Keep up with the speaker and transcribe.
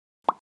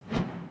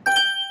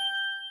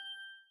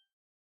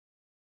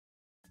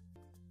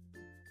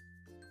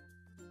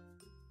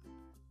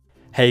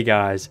Hey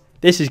guys,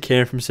 this is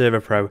Kieran from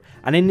Server.pro,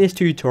 and in this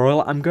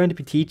tutorial I'm going to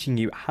be teaching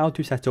you how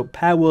to set up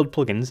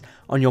PerWorldPlugins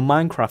on your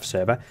Minecraft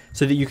server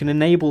so that you can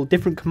enable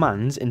different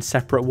commands in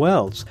separate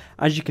worlds.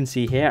 As you can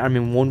see here, I'm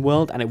in one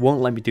world and it won't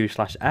let me do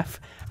 /f,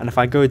 and if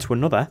I go to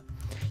another,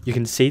 you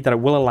can see that it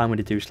will allow me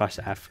to do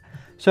 /f.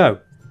 So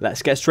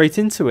let's get straight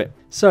into it.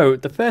 So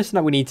the first thing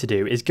that we need to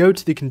do is go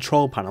to the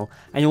control panel,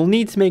 and you'll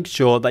need to make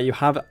sure that you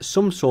have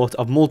some sort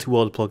of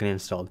multi-world plugin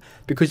installed,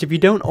 because if you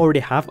don't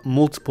already have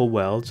multiple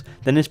worlds,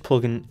 then this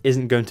plugin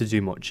isn't going to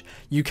do much.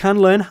 You can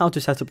learn how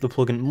to set up the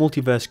plugin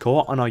Multiverse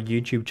Core on our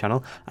YouTube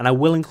channel, and I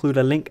will include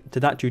a link to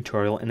that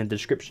tutorial in the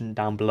description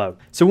down below.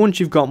 So once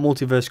you've got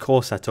Multiverse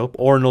Core set up,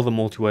 or another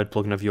multi-world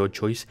plugin of your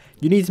choice,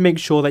 you need to make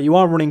sure that you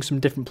are running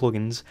some different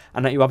plugins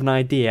and that you have an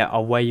idea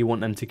of where you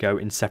want them to go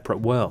in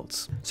separate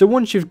worlds. So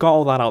once you've got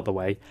all that out of the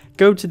way,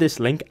 go to this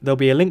link, there'll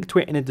be a link to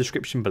it in the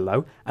description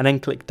below, and then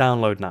click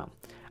download now,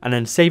 and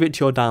then save it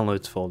to your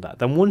downloads folder.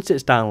 Then once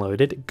it's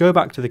downloaded, go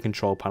back to the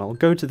control panel,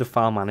 go to the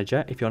file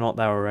manager if you're not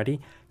there already,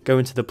 go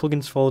into the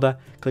plugins folder,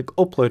 click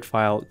upload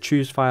file,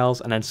 choose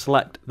files, and then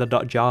select the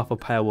 .jar for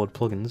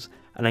PerWorldPlugins,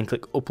 and then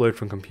click upload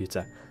from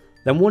computer.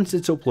 Then once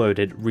it's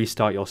uploaded,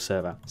 restart your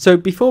server. So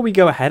before we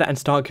go ahead and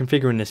start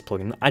configuring this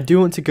plugin, I do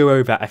want to go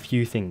over a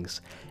few things.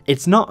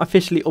 It's not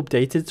officially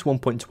updated to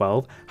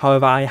 1.12,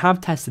 however I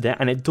have tested it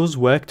and it does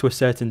work to a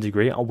certain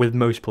degree with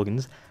most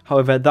plugins.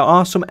 However, there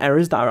are some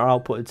errors that are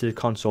outputted to the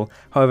console,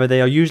 however they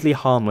are usually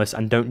harmless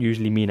and don't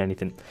usually mean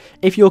anything.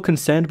 If you're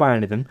concerned by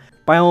any of them,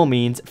 by all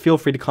means feel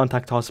free to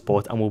contact our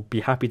support and we'll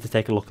be happy to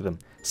take a look at them.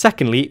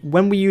 Secondly,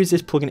 when we use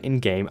this plugin in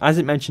game, as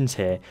it mentions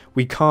here,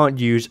 we can't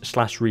use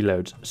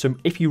 /reloads, so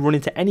if you run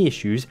into any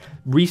issues,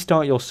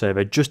 restart your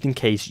server just in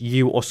case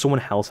you or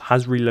someone else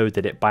has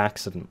reloaded it by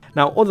accident.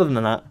 Now other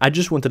than that, I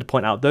just wanted to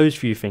point out those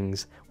few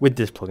things with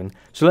this plugin,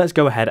 so let's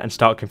go ahead and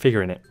start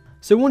configuring it.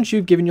 So once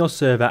you've given your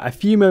server a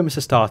few moments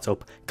to start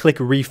up, click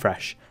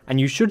refresh, and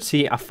you should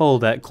see a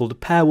folder called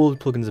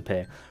PerWorldPlugins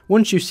appear.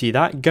 Once you see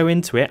that, go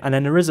into it, and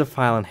then there is a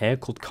file in here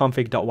called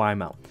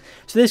config.yml.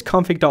 So this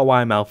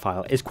config.yml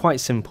file is quite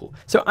simple.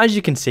 So as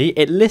you can see,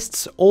 it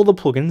lists all the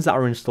plugins that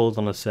are installed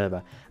on the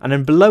server, and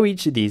then below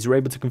each of these we're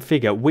able to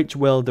configure which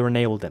world they're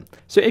enabled in.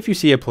 So if you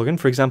see a plugin,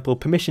 for example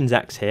permissions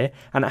X here,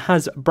 and it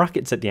has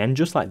brackets at the end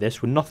just like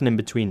this with nothing in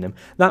between them,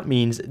 that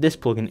means this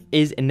plugin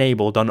is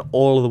enabled on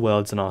all of the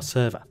worlds in our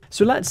server.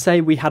 So let's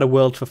say we had a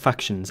world for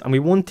factions and we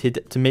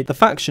wanted to make the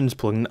factions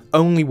plugin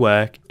only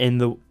work in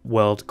the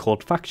world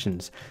called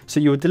factions. So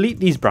you would delete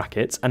these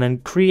brackets and then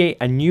create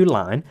a new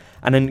line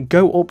and then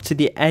go up to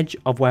the edge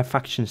of where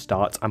faction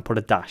starts and put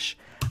a dash.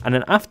 And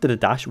then after the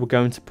dash we're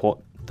going to put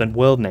the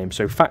world name,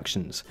 so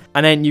factions.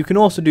 And then you can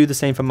also do the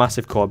same for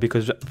massive core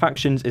because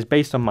factions is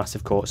based on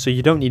massive core, so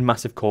you don't need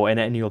massive core in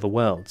any other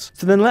worlds.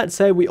 So then let's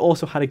say we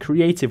also had a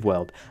creative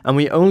world and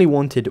we only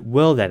wanted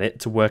world edit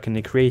to work in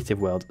the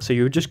creative world, so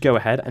you would just go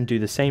ahead and do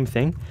the same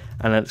thing,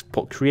 and let's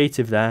put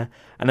creative there,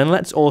 and then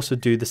let's also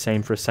do the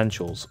same for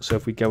essentials. So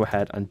if we go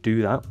ahead and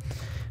do that,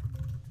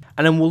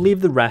 and then we'll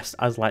leave the rest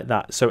as like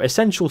that. So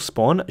essential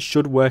spawn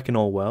should work in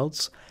all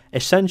worlds.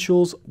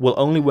 Essentials will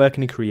only work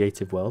in the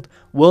creative world,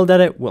 world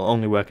edit will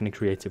only work in the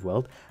creative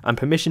world, and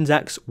permissions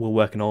X will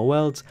work in all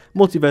worlds.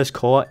 Multiverse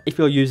Core, if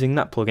you're using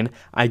that plugin,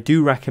 I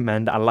do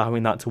recommend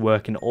allowing that to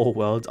work in all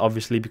worlds,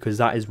 obviously because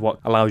that is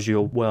what allows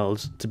your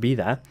worlds to be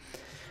there.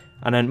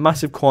 And then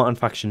massive core and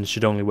factions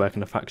should only work in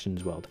the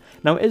factions world.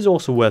 Now it is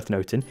also worth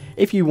noting,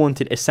 if you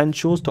wanted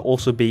essentials to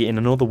also be in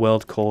another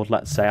world called,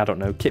 let's say, I don't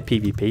know, kit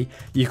PvP,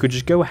 you could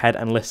just go ahead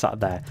and list that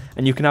there,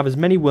 and you can have as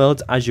many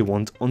worlds as you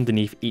want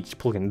underneath each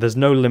plugin. There's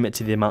no limit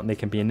to the amount they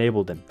can be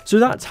enabled in. So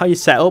that's how you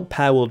set up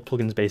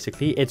PerWorldPlugins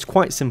basically. It's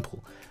quite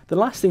simple. The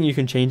last thing you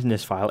can change in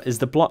this file is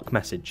the block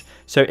message.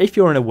 So if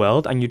you're in a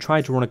world and you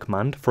try to run a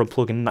command for a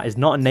plugin that is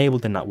not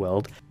enabled in that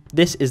world,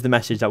 this is the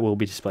message that will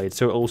be displayed.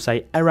 So it will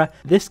say, error,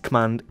 this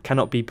command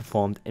cannot be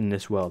performed in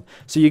this world.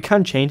 So you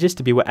can change this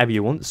to be whatever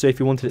you want. So if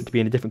you wanted it to be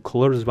in a different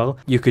color as well,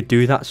 you could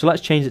do that. So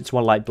let's change it to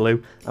a light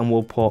blue, and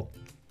we'll put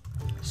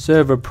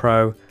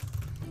Server.pro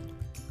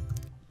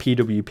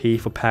PWP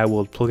for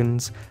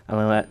PerWorldPlugins, and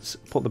then let's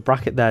put the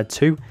bracket there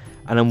too,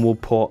 and then we'll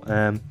put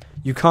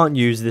you can't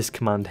use this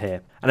command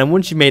here. And then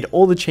once you've made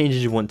all the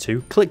changes you want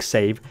to, click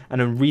save and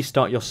then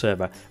restart your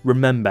server.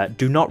 Remember,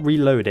 do not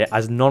reload it,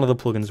 as none of the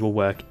plugins will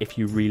work if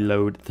you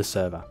reload the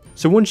server.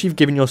 So once you've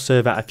given your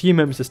server a few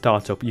moments to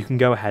start up, you can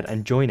go ahead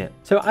and join it.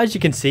 So as you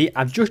can see,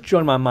 I've just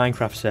joined my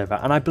Minecraft server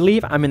and I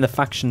believe I'm in the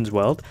factions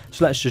world.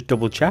 So let's just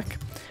double check.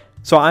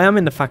 So I am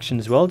in the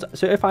factions world.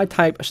 So if I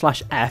type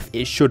 /f,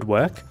 it should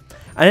work.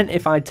 And then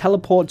if I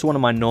teleport to one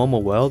of my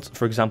normal worlds,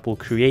 for example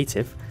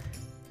creative,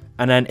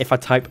 and then if I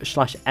type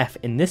 /f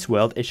in this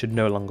world, it should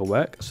no longer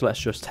work. So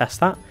let's just test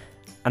that.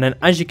 And then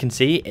as you can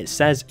see, it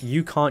says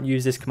you can't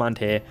use this command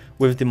here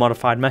with the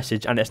modified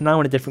message, and it's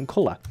now in a different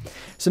color.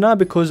 So now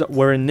because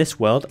we're in this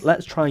world,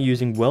 let's try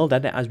using world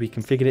edit as we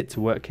configured it to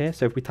work here.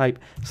 So if we type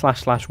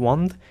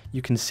 /wand,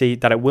 you can see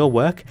that it will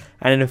work.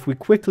 And then if we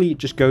quickly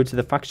just go to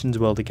the factions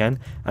world again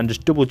and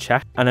just double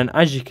check, and then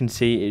as you can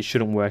see, it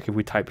shouldn't work if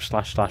we type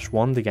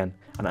 /wand again.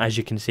 and as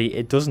you can see,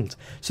 it doesn't.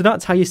 So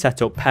that's how you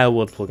set up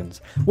PerWorldPlugins.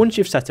 Once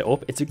you've set it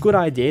up, it's a good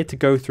idea to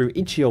go through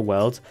each of your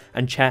worlds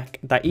and check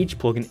that each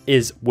plugin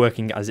is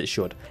working as it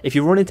should. If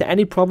you run into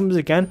any problems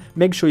again,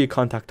 make sure you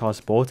contact our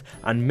support,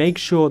 and make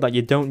sure that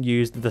you don't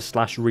use the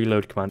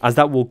 /reload command, as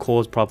that will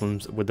cause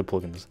problems with the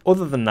plugins.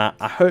 Other than that,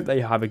 I hope that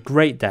you have a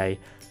great day.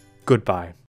 Goodbye.